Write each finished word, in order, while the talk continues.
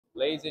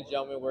Ladies and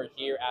gentlemen, we're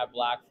here at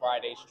Black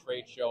Friday's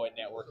trade show and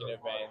networking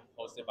event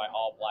hosted by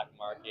All Blk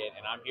Market,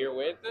 and I'm here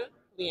with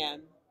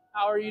Leighanne.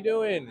 How are you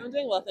doing? I'm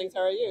doing well, thanks.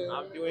 How are you?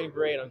 I'm doing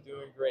great. I'm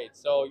doing great.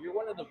 So you're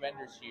one of the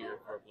vendors here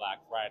for Black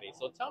Friday.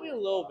 So tell me a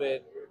little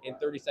bit in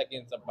 30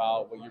 seconds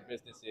about what your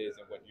business is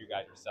and what you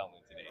guys are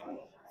selling today.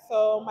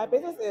 So my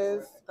business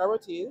is Scarborough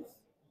Tees.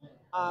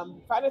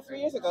 Founded 3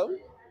 years ago.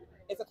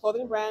 It's a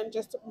clothing brand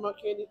just to promote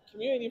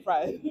community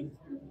pride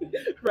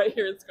right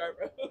here in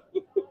Scarborough.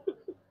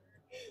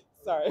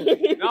 Sorry.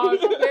 No,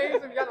 it's okay.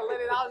 So you gotta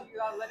let it out. You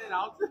gotta let it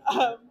out.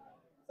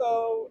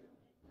 So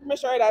I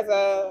started as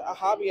a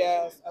hobby,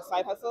 as a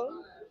side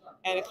hustle,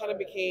 and it kind of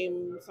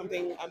became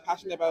something I'm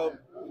passionate about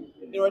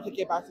in order to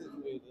give back to the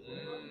community.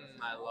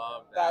 I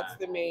love that. That's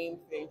the main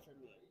thing for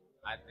me.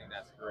 I think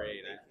that's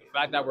great. The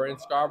fact that we're in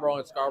Scarborough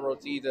and Scarborough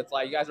Tees, it's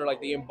like you guys are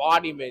like the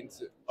embodiment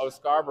of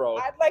Scarborough.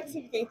 I'd like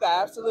to think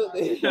that,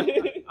 absolutely.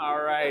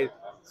 All right.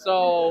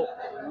 So,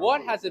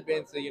 what has it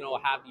been to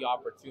have the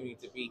opportunity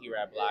to be here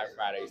at Black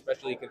Friday,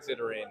 especially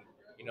considering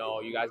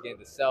you guys getting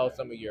to sell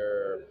some of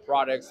your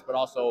products, but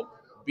also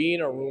being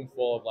in a room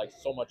full of like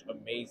so much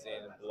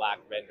amazing Black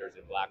vendors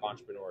and Black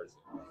entrepreneurs?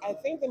 I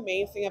think the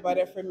main thing about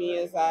it for me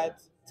is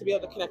that to be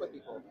able to connect with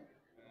people.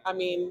 I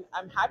mean,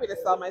 I'm happy to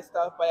sell my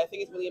stuff, but I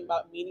think it's really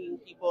about meeting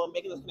people,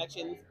 making those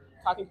connections,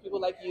 talking to people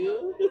like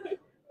you,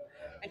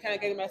 and kind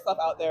of getting myself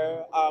out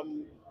there.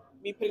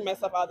 Me putting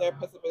myself out there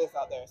puts the business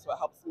out there, so it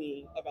helps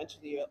me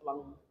eventually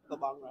along the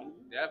long run.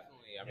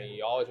 Definitely. I mean,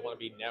 you always want to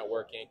be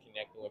networking,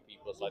 connecting with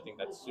people, so I think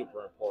that's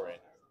super important.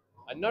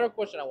 Another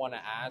question I want to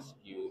ask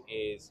you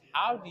is,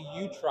 how do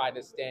you try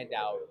to stand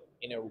out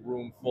in a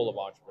room full of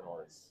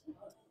entrepreneurs?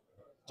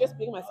 Just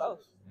being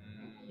myself.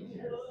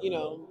 You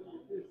know,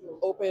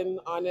 open,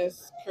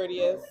 honest,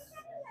 courteous.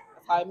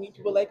 That's how I meet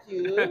people like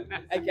you.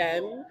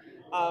 Again,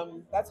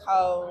 that's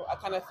how I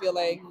kind of feel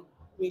like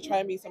when you try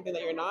and be something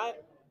that you're not,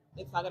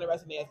 it's not going to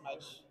resonate as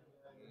much.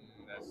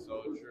 That's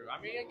so true.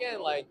 I mean,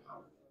 again, like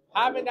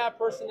having that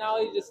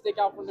personality to stick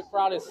out from the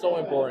crowd is so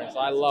important. So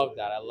I love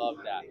that. I love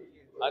that.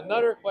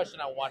 Another question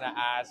I want to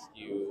ask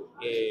you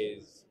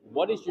is,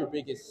 what is your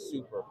biggest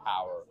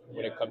superpower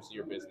when it comes to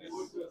your business?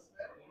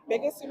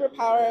 Biggest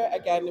superpower,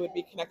 again, would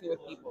be connecting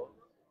with people.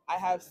 I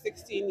have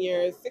 16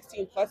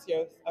 plus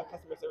years of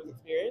customer service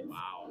experience.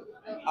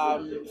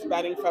 Wow.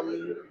 Spanning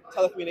from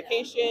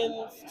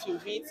telecommunications to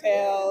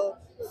retail.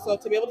 So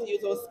to be able to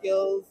use those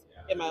skills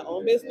in my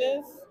own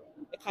business,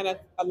 it kind of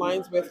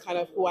aligns with kind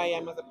of who I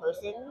am as a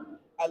person.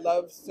 I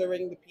love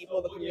serving the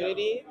people, the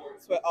community,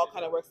 so it all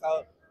kind of works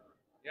out.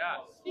 Yeah,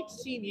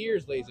 16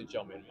 years, ladies and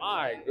gentlemen.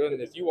 My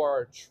goodness, you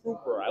are a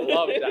trooper. I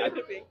love that.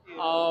 Thank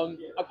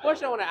you. A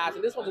question I want to ask,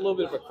 and this one's a little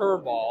bit of a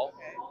curveball.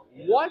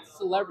 What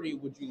celebrity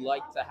would you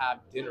like to have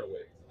dinner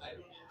with?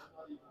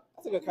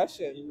 That's a good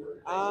question.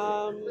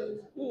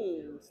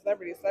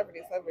 Celebrity.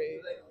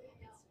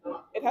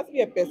 It has to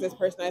be a business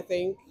person, I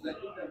think.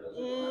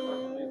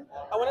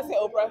 I want to say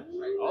Oprah.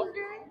 Okay.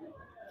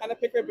 Kind of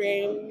pick her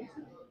brain,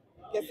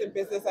 get some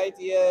business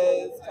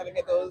ideas, kind of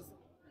get those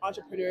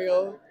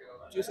entrepreneurial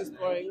juices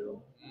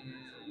flowing.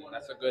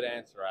 That's a good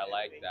answer. I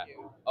like that.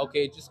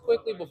 Okay, just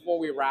quickly before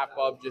we wrap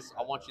up,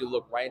 I want you to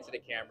look right into the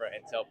camera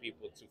and tell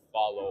people to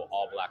follow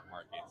All Blk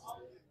Market.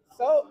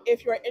 So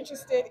if you're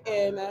interested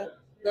in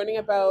learning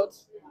about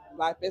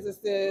Black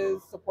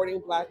businesses, supporting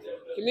Black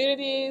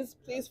communities,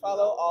 please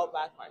follow All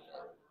Blk Market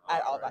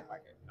at All Blk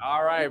Market.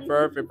 All right,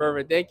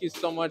 perfect. Thank you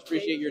so much.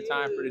 Appreciate your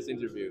time for this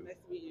interview. Nice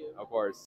to meet you. Of course.